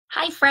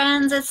Hi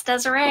friends, it's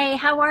Desiree.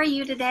 How are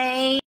you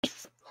today?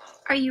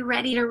 Are you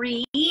ready to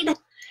read?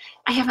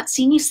 I haven't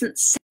seen you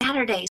since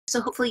Saturday,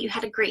 so hopefully you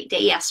had a great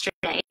day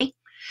yesterday.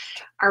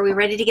 Are we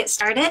ready to get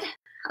started?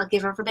 I'll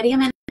give everybody a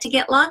minute to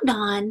get logged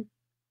on.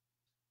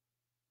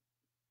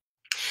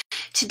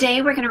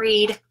 Today we're going to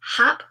read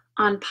Hop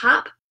on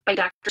Pop by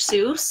Dr.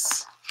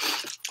 Seuss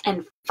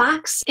and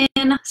Fox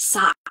in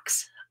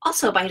Socks,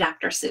 also by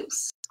Dr.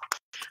 Seuss.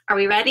 Are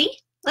we ready?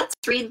 Let's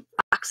read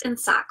Fox in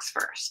Socks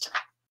first.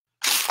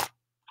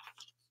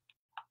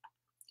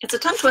 It's a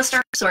tongue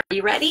twister, so are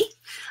you ready?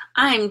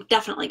 I'm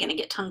definitely going to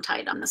get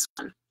tongue-tied on this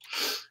one.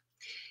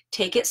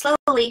 Take it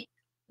slowly.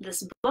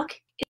 This book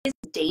is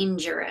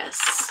dangerous.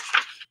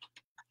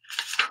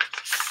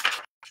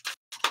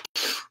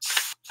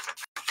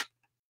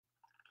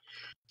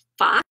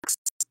 Fox,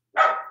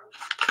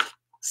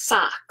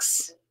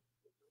 socks,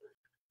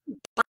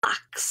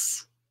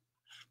 box,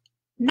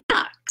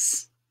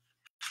 Knox.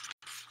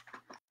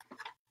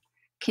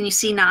 Can you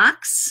see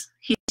Knox?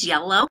 He's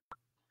yellow.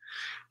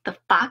 The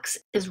fox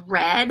is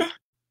red.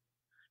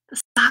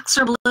 The socks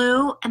are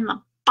blue, and the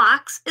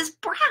box is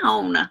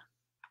brown.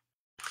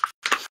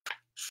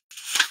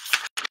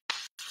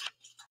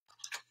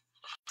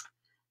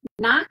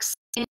 Knox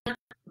in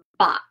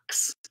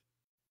box.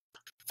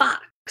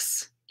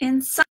 Fox in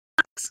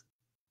socks.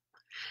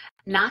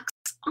 Knox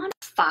on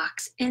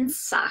fox in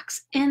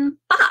socks in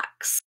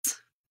box.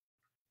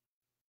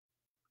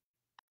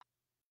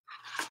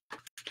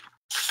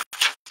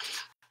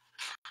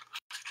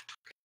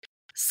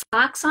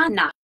 Socks on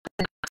Knox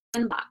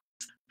in box.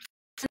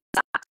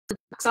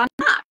 Socks on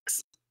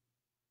Knox.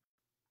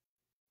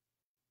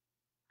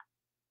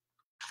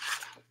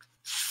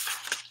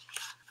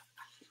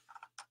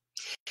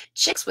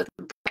 Chicks with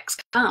bricks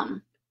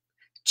come.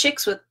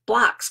 Chicks with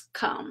blocks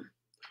come.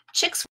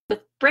 Chicks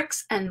with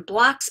bricks and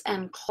blocks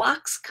and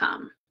clocks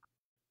come.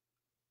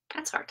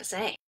 That's hard to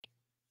say.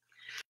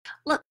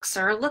 Look,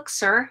 sir,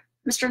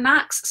 Mr.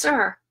 Knox,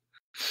 sir.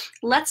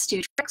 Let's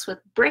do tricks with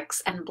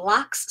bricks and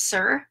blocks,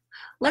 sir.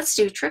 Let's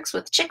do tricks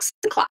with chicks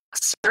and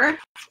clocks, sir.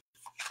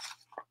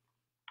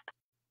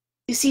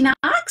 You see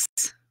Knox?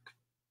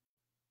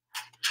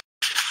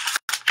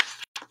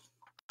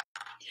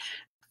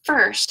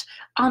 First,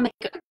 I'll make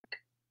a quick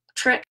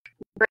trick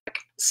brick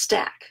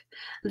stack.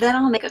 Then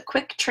I'll make a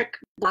quick trick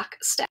block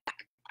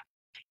stack.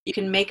 You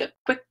can make a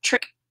quick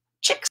trick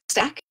chick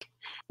stack.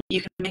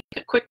 You can make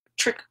a quick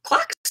trick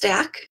clock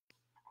stack.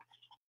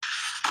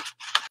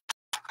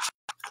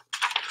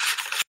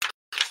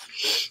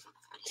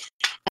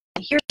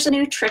 And here's a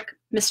new trick,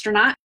 Mr.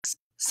 Knox.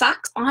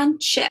 Socks on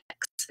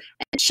chicks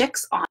and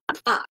chicks on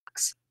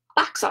fox.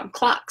 Box on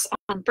clocks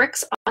on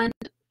bricks on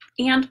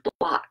and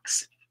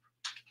blocks.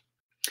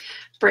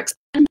 Bricks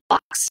and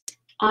blocks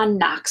on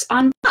Knox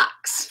on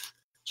box.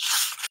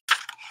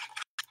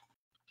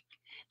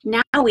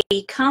 Now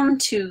we come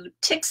to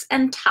ticks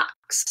and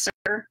tocks,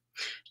 sir.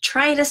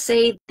 Try to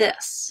say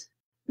this,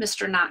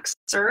 Mr. Knox,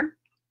 sir.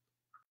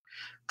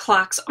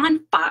 Clocks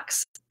on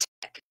fox,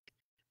 tick.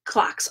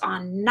 Clocks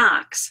on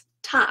Knox,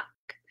 tock.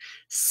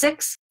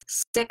 6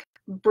 sick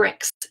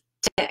bricks,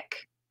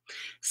 tick.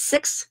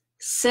 6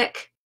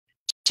 sick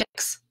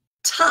chicks,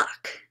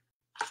 tock.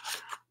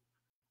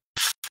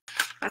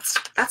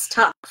 That's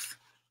tough.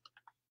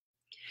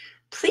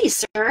 Please,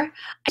 sir,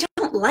 I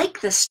don't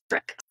like this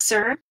trick,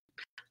 sir.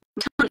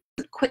 My tongue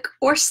isn't quick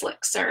or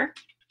slick, sir.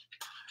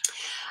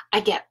 I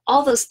get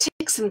all those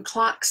ticks and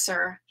clocks,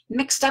 sir,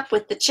 mixed up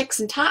with the chicks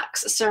and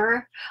tocks,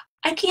 sir.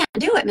 I can't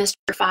do it,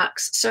 Mr.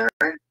 Fox, sir.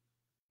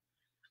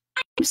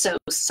 I'm so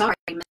sorry,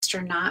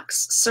 Mr.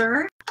 Knox,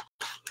 sir.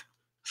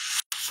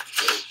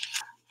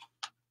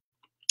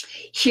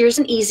 Here's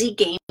an easy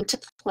game to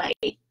play.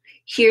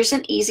 Here's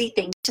an easy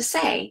thing to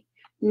say.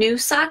 New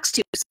socks,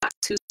 two socks,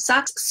 two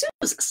socks,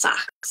 Sue's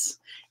socks.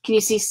 Can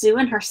you see Sue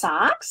and her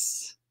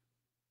socks?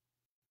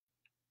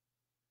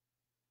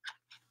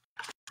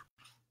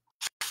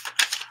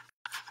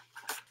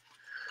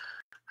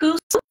 Who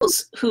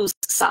sews whose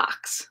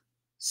socks?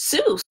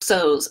 Sue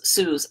sews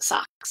Sue's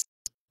socks.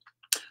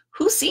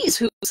 Who sees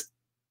who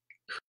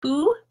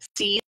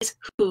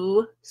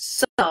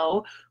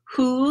sew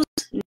whose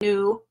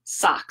new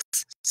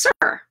socks?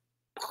 Sir,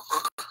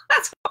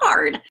 that's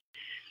hard.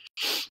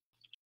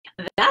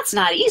 That's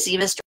not easy,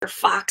 Mr.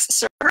 Fox,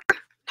 sir.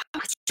 No,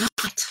 it's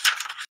not.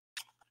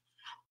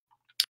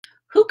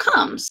 Who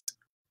comes?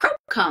 Crow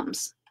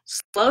comes.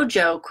 Slow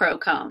Joe Crow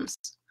comes.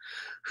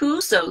 Who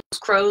sews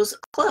Crow's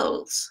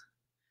clothes?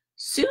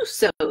 Sue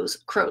sews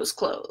Crow's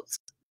clothes.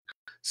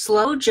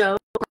 Slow Joe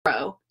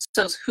Crow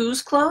sews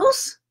whose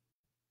clothes?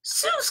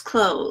 Sue's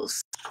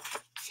clothes.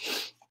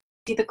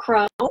 See the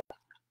crow?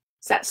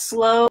 Is that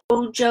Slow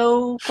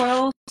Joe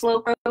Crow?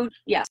 Slow Crow?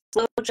 Yes,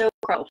 Slow Joe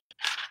Crow.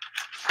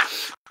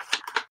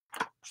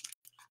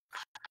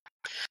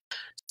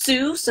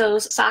 Sue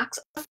sews socks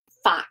of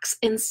fox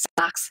in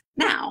socks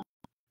now.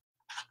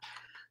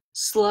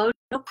 Slow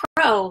Joe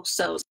Crow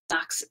sews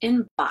socks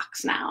in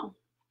box now.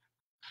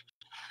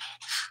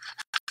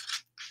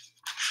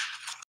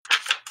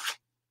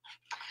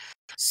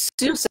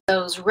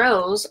 Suso's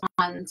rose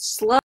on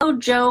Slow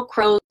Joe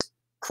Crow's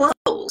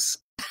clothes.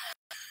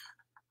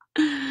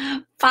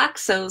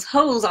 Foxo's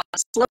hose on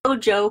Slow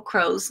Joe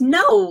Crow's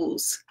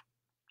nose.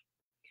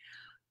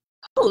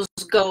 Hose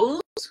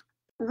goes,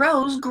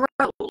 rose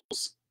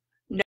grows.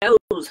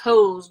 Nose,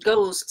 hose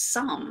goes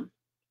some.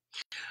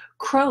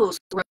 Crow's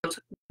rose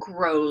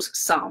grows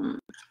some.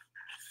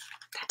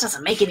 That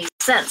doesn't make any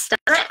sense, does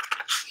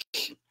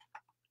it?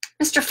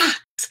 Mr.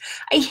 Fox,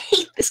 I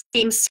hate this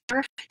game,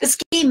 sir. This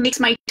game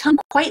makes my tongue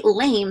quite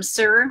lame,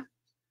 sir.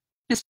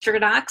 Mr.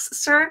 Knox,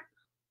 sir,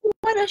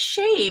 what a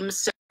shame,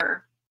 sir.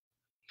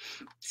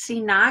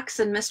 See Knox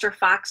and Mr.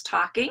 Fox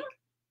talking?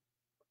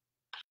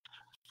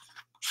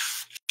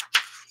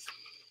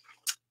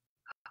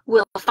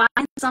 We'll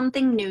find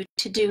something new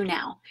to do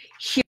now.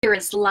 Here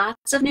is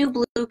lots of new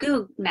blue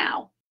goo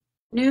now.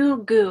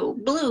 New goo,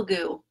 blue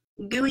goo,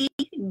 gooey,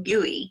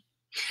 gooey.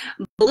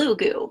 Blue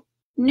goo,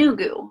 new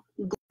goo,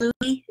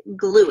 gluey,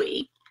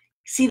 gluey.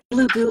 See the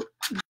blue goo,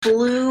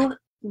 blue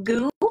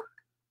goo?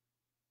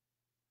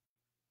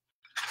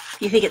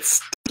 You think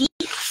it's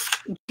sticky?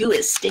 Goo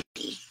is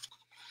sticky.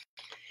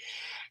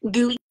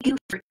 Gooey goo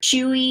for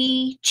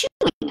chewy,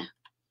 chewing.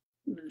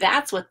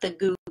 That's what the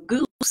goo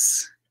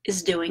goose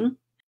is doing.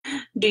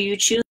 Do you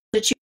choose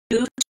to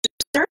chew,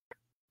 sir?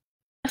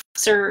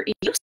 Sir,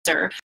 you,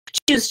 sir,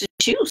 choose to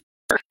chew,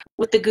 sir,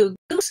 with the goo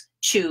goose,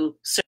 chew,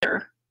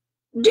 sir.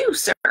 Do,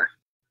 sir.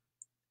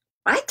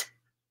 What?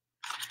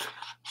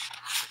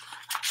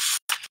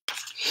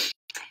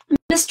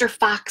 Mr.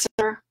 Fox,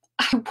 sir,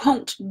 I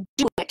won't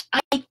do it.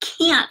 I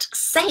can't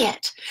say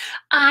it.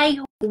 I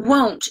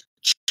won't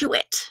chew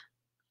it.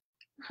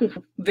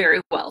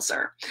 Very well,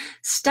 sir.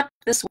 Step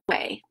this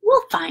way.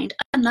 We'll find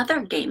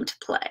another game to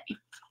play.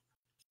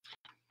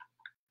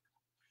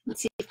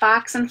 Let's see,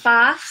 Fox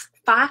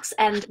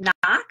and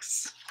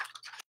Knox.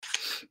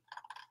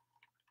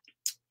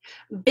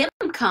 Bim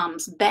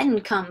comes, Ben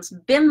comes,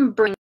 Bim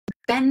brings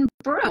Ben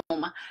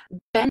broom.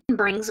 Ben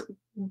brings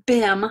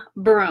Bim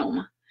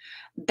broom.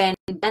 Ben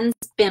bends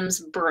Bim's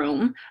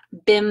broom.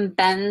 Bim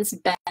bends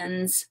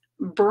Ben's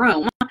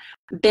broom.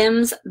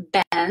 Bim's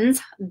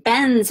bends,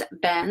 Ben's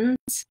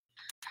bends.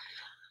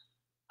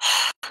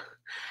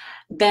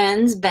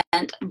 Ben's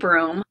bent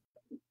broom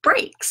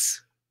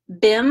breaks.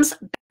 Bim's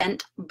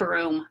bent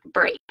broom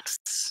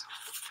breaks.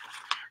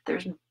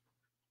 There's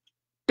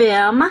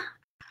Bim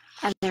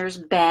and there's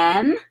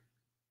Ben.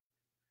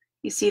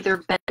 You see their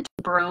bent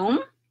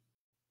broom.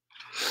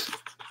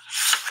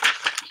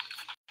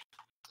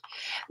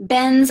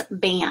 Ben's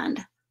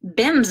band,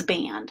 Bim's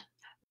band,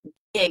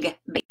 big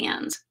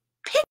bands,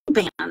 pig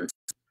bands.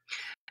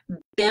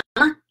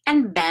 Bim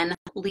and Ben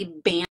lead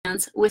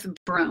bands with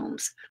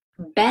brooms.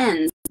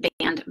 Ben's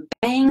band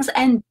bangs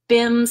and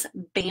Bim's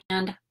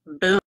band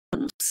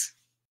booms.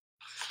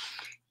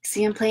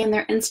 See them playing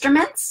their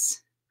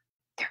instruments?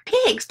 They're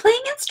pigs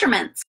playing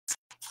instruments.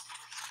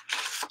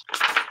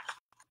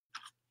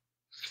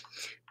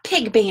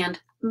 Pig band,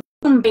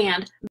 boom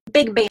band,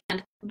 big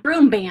band,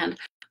 broom band.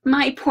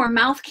 My poor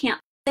mouth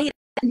can't say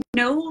that.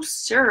 No,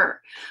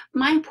 sir.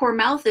 My poor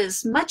mouth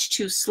is much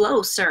too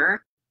slow,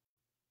 sir.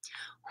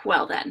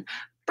 Well then,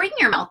 bring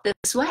your mouth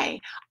this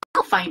way.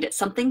 I'll find it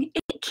something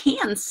it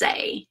can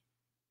say.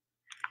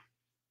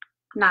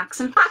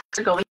 Knox and Fox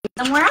are going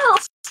somewhere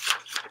else.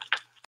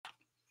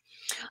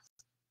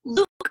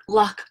 Luke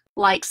Luck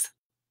likes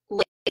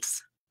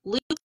lakes.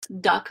 Luke's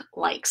duck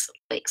likes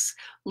lakes.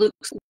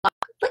 Luke's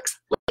luck licks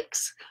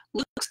lakes.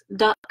 Luke's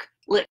duck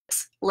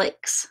licks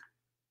lakes.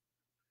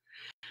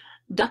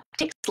 Duck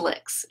takes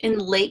licks. In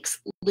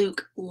lakes,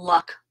 Luke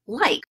Luck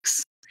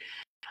likes.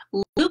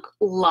 Luke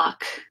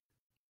Luck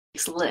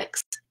takes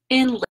licks.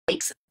 In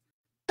lakes,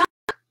 duck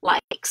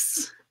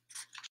likes.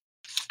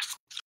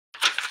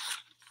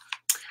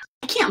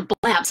 I can't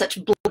blab such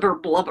blubber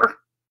blubber.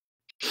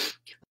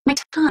 My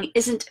tongue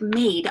isn't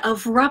made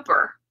of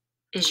rubber.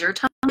 Is your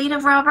tongue made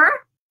of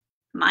rubber?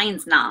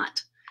 Mine's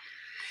not.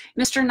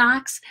 Mr.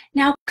 Knox,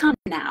 now come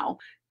now.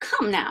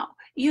 Come now.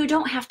 You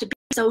don't have to be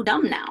so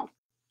dumb now.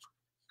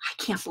 I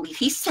can't believe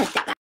he said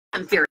that.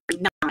 I'm very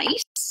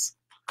nice.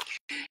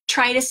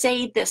 Try to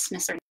say this,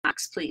 Mr.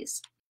 Knox,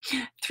 please.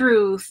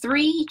 Through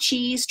 3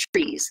 cheese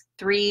trees,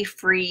 3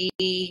 free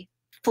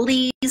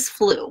fleas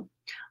flew.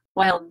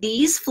 While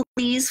these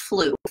fleas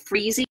flew,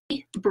 Freezy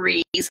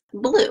Breeze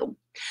blew.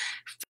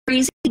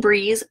 Freezy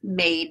Breeze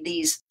made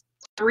these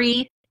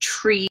 3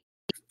 tree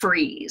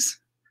freeze.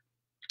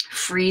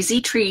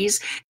 Freezy trees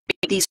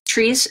made these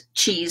trees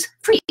cheese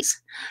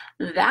freeze.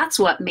 That's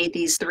what made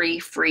these 3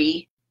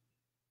 free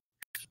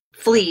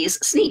fleas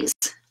sneeze.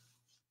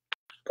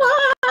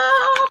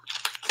 Ah!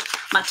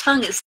 My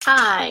tongue is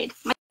tied.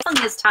 My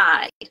tongue is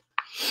tied.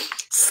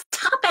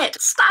 Stop it!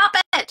 Stop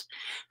it!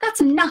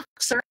 That's enough,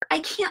 sir. I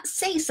can't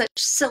say such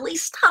silly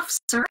stuff,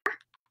 sir.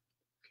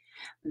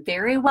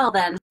 Very well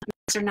then,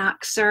 Mr.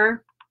 Knox,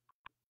 sir.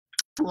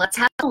 Let's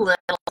have a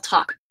little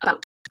talk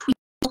about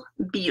tweedle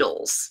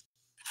beetles.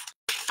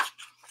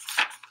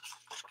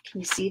 Can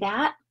you see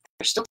that?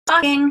 They're still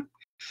talking.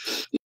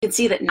 You can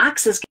see that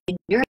Knox is getting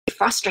very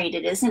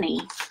frustrated, isn't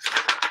he?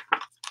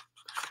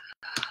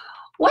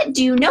 What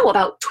do you know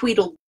about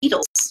tweedle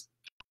beetles?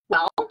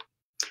 Well,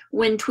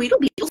 when tweedle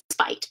beetles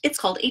fight, it's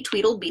called a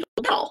tweedle beetle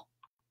battle.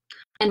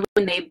 And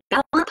when they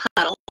battle in a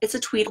puddle, it's a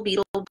tweedle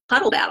beetle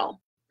puddle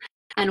battle.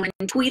 And when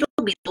tweedle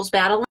beetles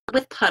battle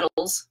with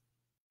puddles,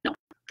 no,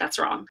 that's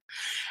wrong.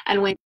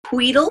 And when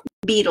tweedle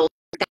beetles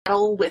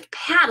battle with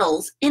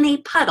paddles in a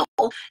puddle,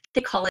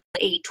 they call it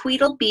a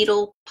tweedle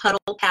beetle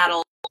puddle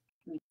paddle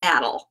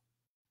battle.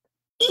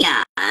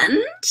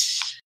 And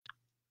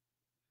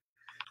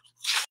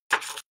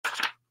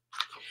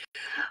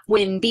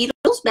when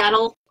beetles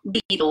battle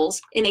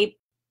beetles in a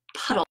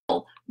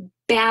puddle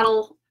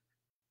battle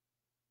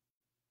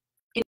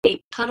in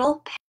a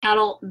puddle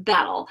paddle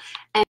battle,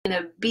 and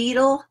a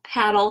beetle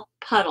paddle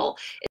puddle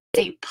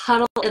is a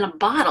puddle in a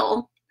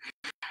bottle,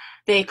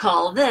 they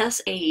call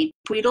this a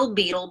tweedle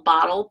beetle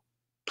bottle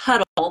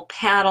puddle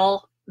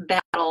paddle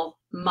battle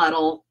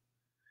muddle.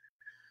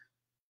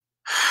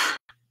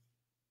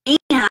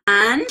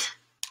 And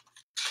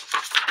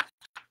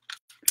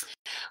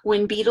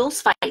when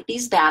beetles fight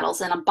these battles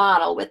in a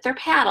bottle with their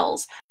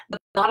paddles, the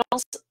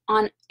bottle's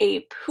on a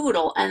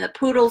poodle and the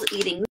poodle's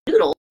eating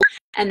noodles,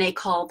 and they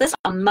call this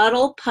a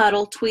muddle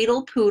puddle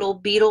tweedle poodle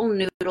beetle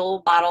noodle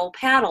bottle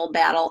paddle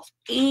battle.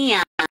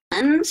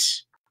 And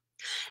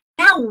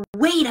now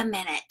wait a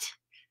minute,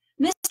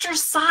 Mr.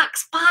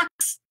 Socks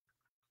Fox.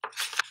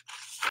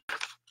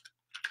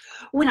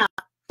 When a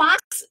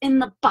fox in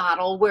the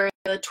bottle where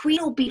the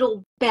tweedle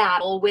beetle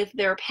battle with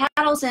their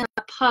paddles in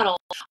a puddle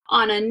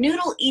on a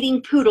noodle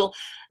eating poodle,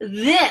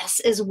 this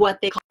is what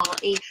they call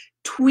a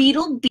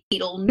tweedle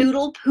beetle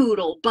noodle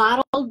poodle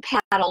bottled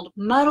paddled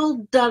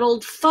muddled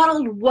duddled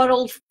fuddled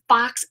wuddled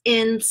fox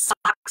in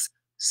socks,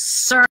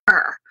 sir.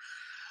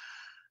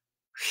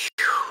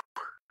 Whew.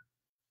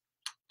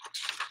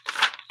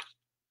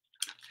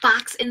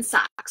 Fox in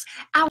socks.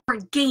 Our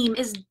game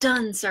is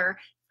done, sir.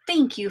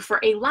 Thank you for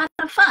a lot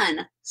of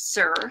fun,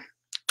 sir.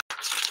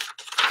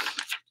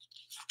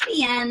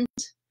 The end.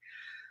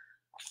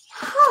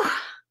 Whew.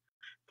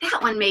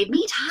 That one made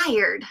me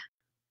tired.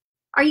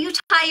 Are you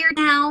tired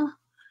now?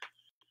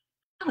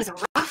 That was a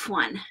rough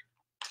one.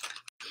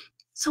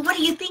 So what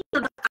do you think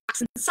of the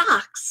fox in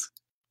socks?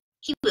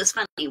 He was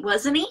funny,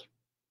 wasn't he?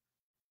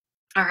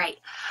 All right,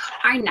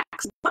 our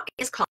next book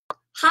is called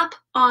Hop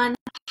on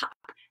Pop,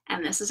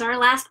 and this is our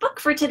last book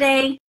for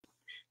today.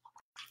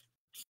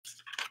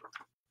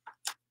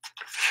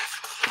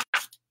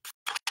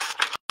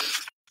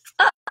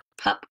 Up,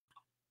 pup.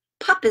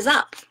 Pup is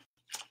up.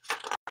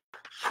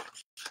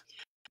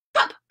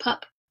 Pup,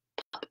 pup,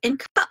 pup in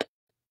cup.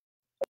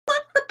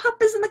 What? The pup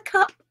is in the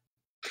cup.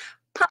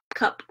 Pup,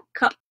 cup,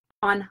 cup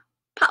on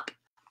pup.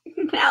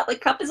 Now the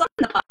cup is on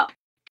the pup.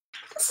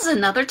 This is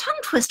another tongue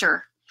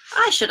twister.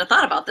 I should have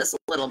thought about this a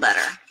little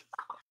better.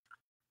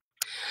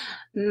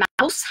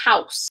 Mouse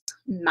house.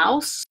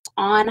 Mouse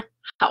on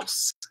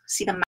house.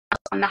 See the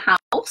mouse on the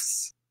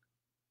house?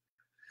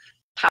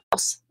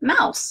 House,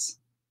 mouse.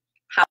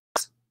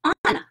 House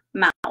on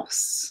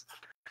mouse.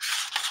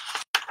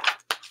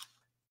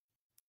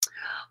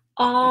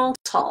 All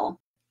tall.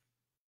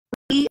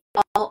 We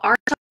all are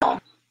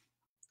tall.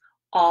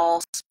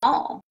 All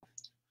small.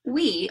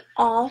 We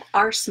all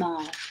are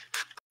small.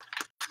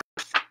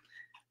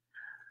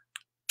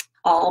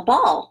 All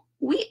ball.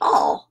 We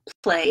all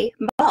play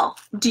ball.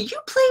 Do you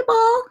play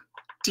ball?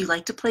 Do you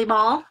like to play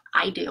ball?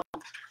 I do.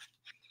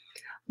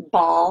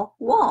 Ball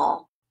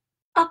wall.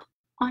 Up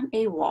on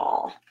a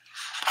wall.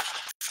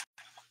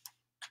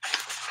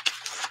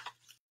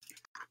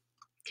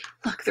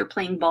 Look, they're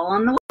playing ball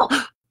on the wall.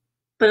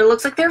 But it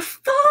looks like they're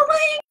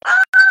falling.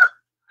 Ah!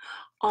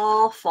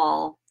 All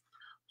fall.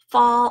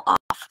 Fall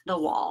off the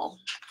wall.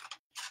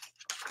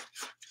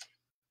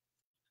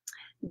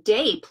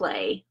 Day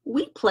play.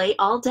 We play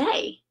all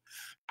day.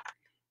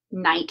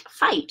 Night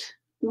fight.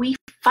 We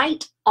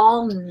fight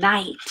all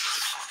night.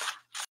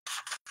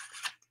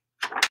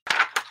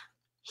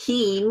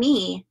 He,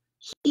 me.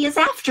 He is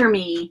after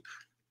me.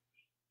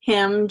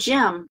 Him,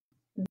 Jim.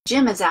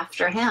 Jim is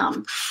after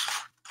him.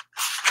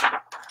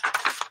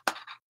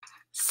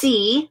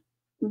 See,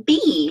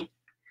 bee.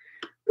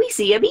 We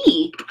see a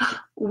bee.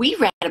 We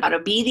read about a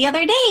bee the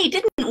other day,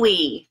 didn't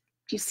we?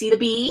 Do you see the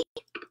bee?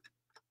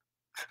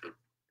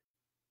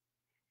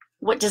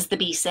 What does the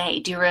bee say?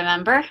 Do you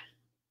remember?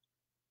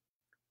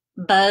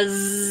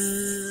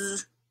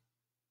 Buzz.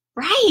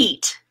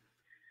 Right.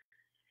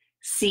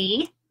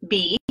 C,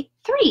 B,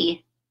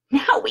 3.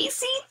 Now we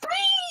see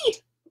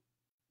 3.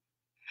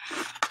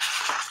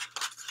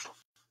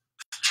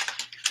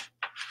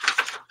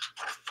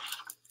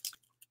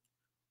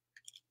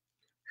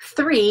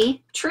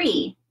 Three,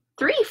 tree.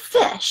 3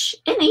 fish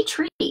in a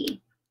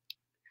tree.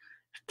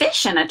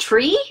 Fish in a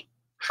tree?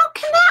 How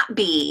can that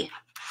be?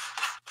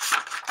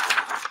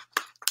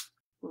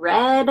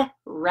 Red,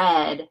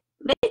 red.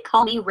 They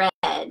call me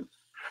Red.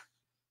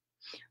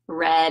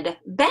 Red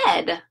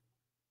bed.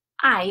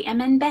 I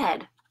am in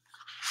bed.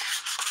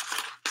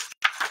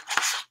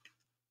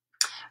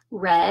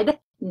 Red,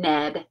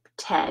 Ned,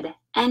 Ted,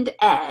 and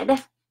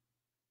Ed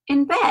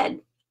in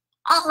bed.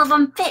 All of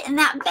them fit in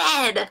that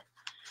bed.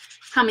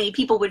 How many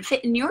people would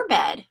fit in your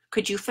bed?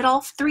 Could you fit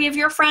all 3 of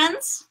your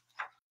friends?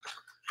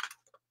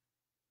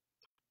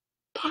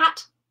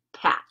 Pat,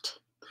 Pat.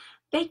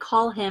 They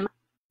call him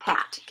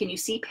Pat. Can you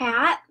see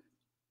Pat?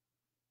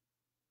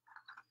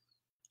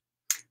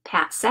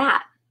 Pat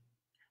sat.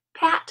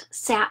 Pat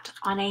sat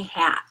on a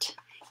hat.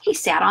 He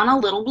sat on a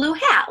little blue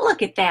hat.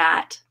 Look at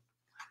that.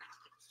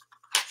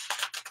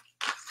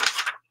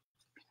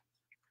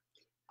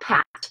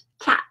 Pat,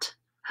 cat.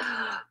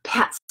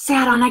 Pat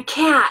sat on a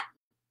cat.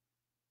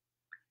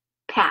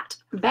 Pat,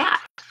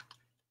 bat.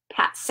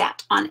 Pat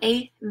sat on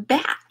a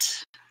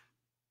bat.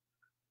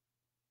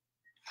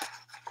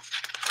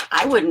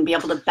 I wouldn't be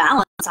able to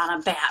balance on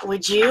a bat,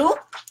 would you?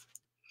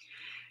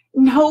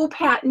 No,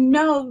 Pat,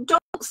 no,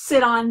 don't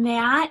sit on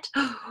that.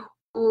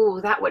 Oh,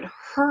 that would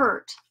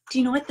hurt. Do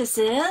you know what this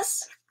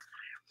is?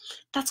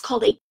 That's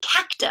called a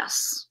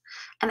cactus,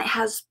 and it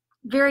has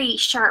very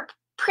sharp,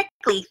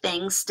 prickly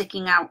things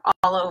sticking out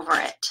all over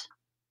it.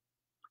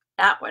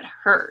 That would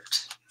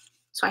hurt.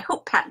 So I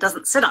hope Pat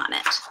doesn't sit on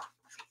it.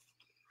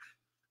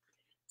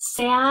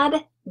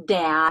 Sad,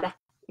 dad,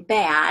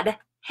 bad,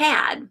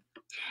 had.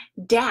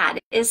 Dad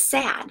is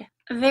sad,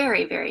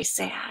 very, very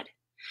sad.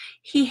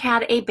 He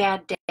had a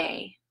bad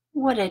day.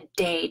 What a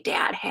day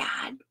Dad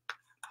had.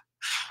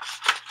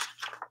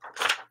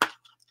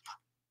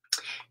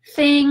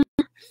 Thing,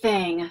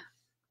 thing.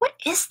 What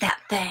is that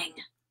thing?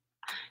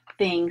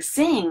 Thing,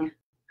 sing.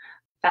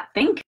 That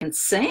thing can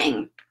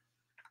sing.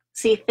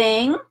 See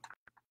thing?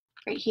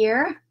 Right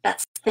here?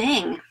 That's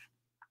thing.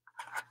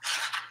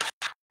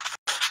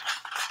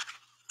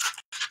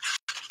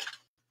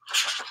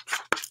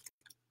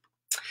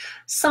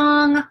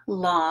 Song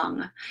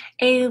long.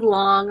 A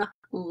long,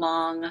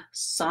 long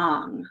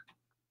song.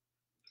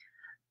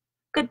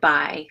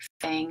 Goodbye,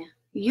 Thing.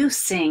 You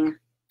sing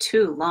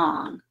too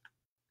long.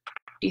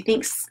 Do you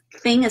think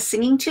Thing is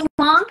singing too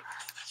long?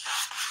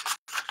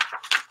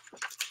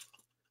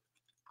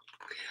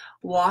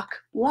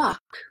 Walk,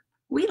 walk.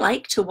 We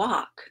like to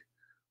walk.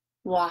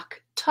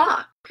 Walk,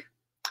 talk.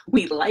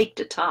 We like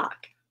to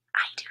talk.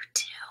 I do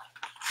too.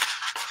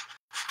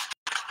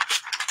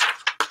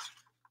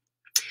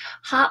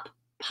 Hop,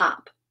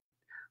 pop.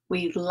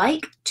 We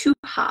like to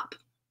hop.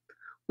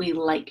 We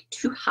like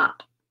to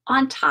hop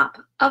on top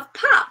of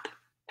Pop.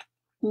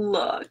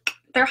 Look,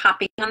 they're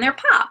hopping on their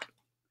Pop.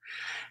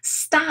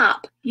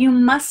 Stop, you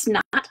must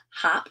not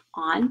hop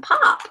on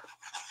Pop.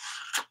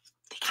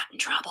 They got in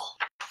trouble.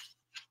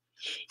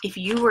 If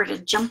you were to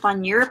jump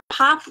on your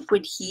Pop,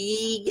 would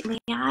he get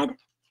mad?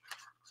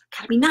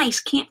 Gotta be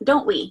nice,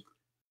 don't we?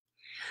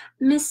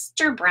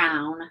 Mr.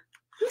 Brown,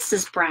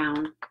 Mrs.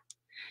 Brown,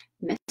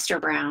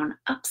 Mr. Brown,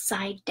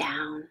 upside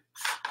down.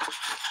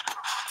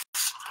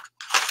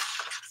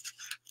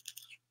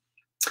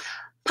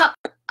 Pup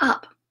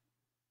up,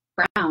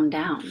 Brown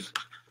down.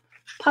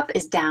 Pup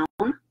is down.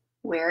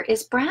 Where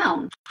is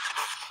Brown?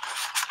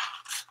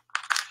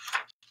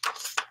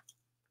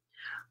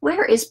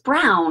 Where is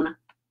Brown?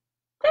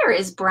 There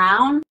is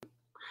Brown.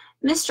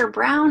 Mr.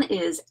 Brown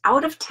is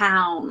out of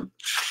town.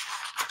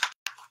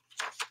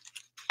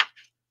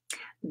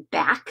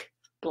 Back,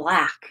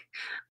 black.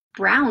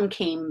 Brown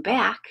came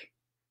back.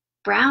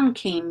 Brown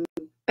came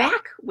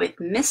back with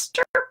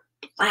Mr.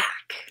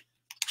 Black.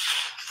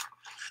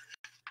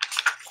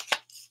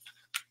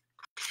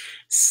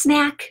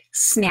 Snack,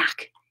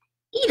 snack.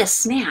 Eat a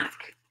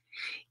snack.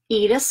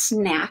 Eat a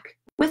snack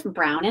with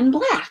Brown and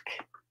Black.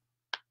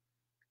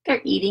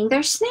 They're eating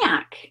their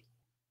snack.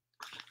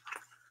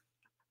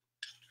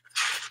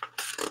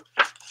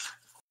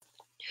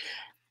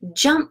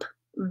 Jump,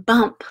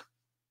 bump.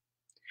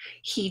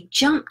 He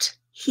jumped,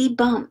 he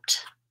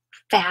bumped.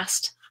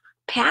 Fast,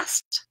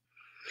 past.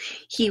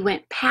 He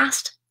went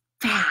past,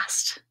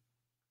 fast.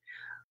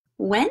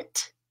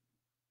 Went,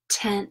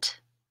 tent,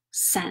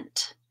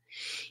 sent.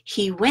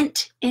 He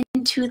went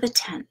into the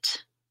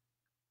tent.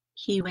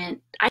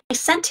 I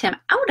sent him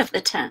out of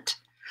the tent.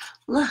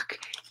 Look,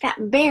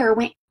 that bear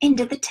went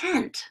into the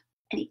tent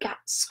and he got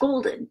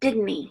scolded,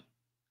 didn't he?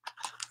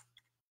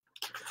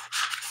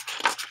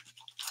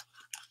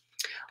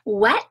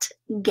 Wet,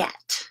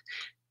 get.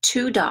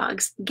 2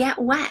 dogs get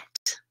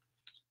wet.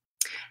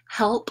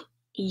 Help,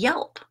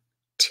 yelp.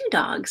 2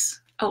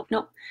 dogs. Oh,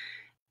 no.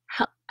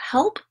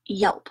 Help,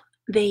 yelp.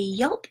 They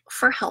yelp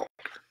for help.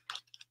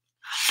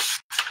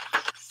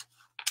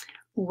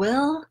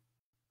 Will,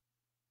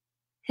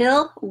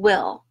 hill,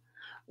 will.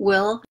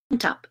 Will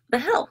went up the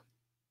hill.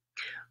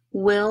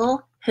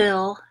 Will,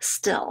 hill,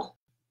 still.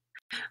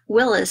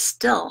 Will is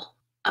still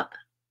up.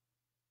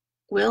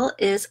 Will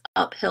is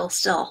uphill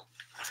still.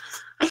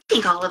 I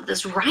think all of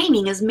this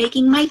rhyming is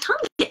making my tongue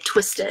get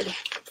twisted.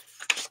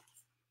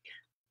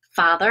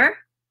 Father,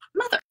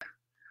 mother.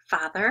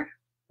 Father,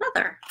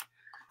 mother.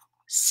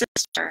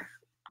 Sister,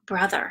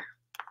 brother.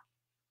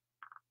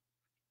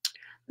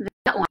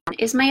 That one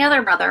is my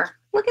other brother.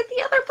 Look at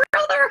the other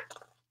brother.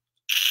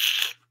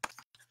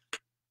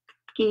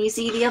 Can you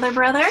see the other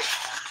brother?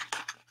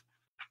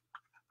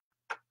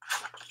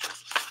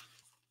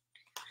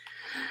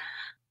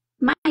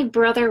 My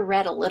brother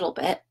read a little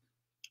bit.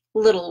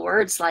 little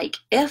words like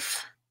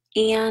if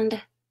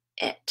and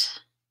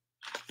it.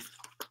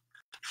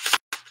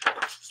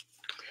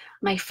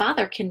 My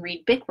father can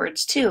read big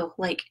words too,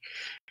 like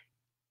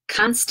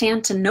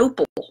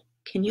Constantinople.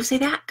 Can you say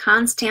that?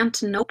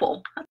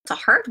 Constantinople. That's a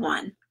hard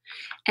one.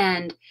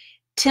 And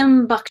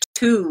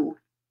Timbuktu.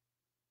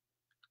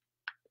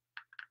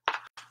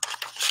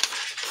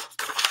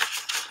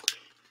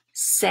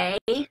 Say,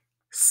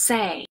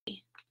 say.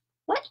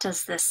 What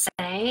does this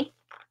say?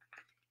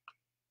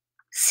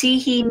 See,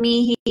 he,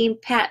 me, he,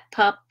 pet,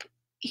 pup,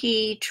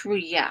 he, true.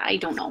 Yeah, I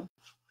don't know.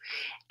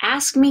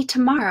 Ask me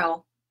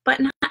tomorrow, but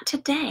not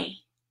today.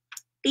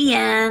 The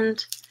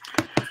end.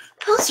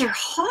 Those are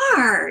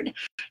hard.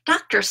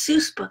 Dr.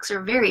 Seuss books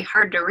are very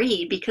hard to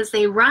read because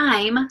they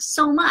rhyme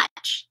so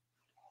much.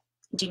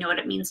 Do you know what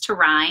it means to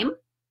rhyme?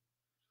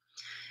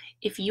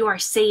 If you are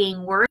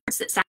saying words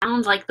that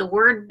sound like the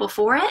word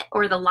before it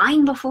or the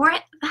line before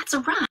it, that's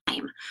a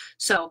rhyme.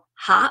 So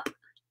hop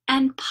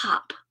and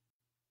pop,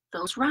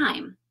 those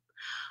rhyme.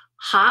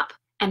 Hop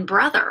and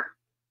brother,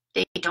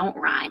 they don't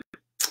rhyme.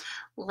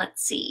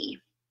 Let's see.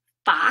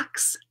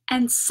 Fox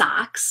and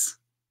socks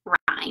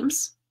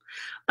rhymes,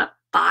 but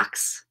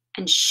box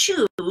and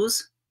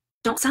shoes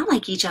don't sound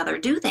like each other,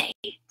 do they?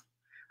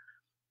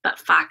 But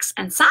fox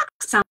and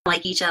socks sound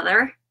like each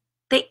other.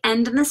 They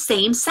end in the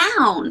same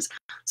sounds.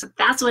 So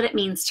that's what it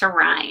means to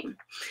rhyme.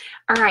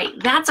 All right,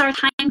 that's our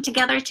time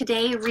together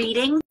today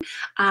reading.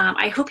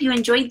 I hope you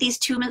enjoyed these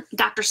two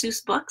Dr.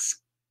 Seuss books.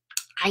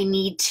 I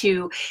need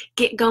to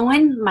get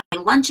going. My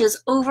lunch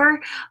is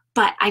over,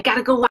 but I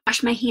gotta go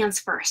wash my hands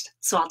first.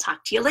 So I'll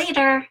talk to you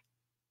later.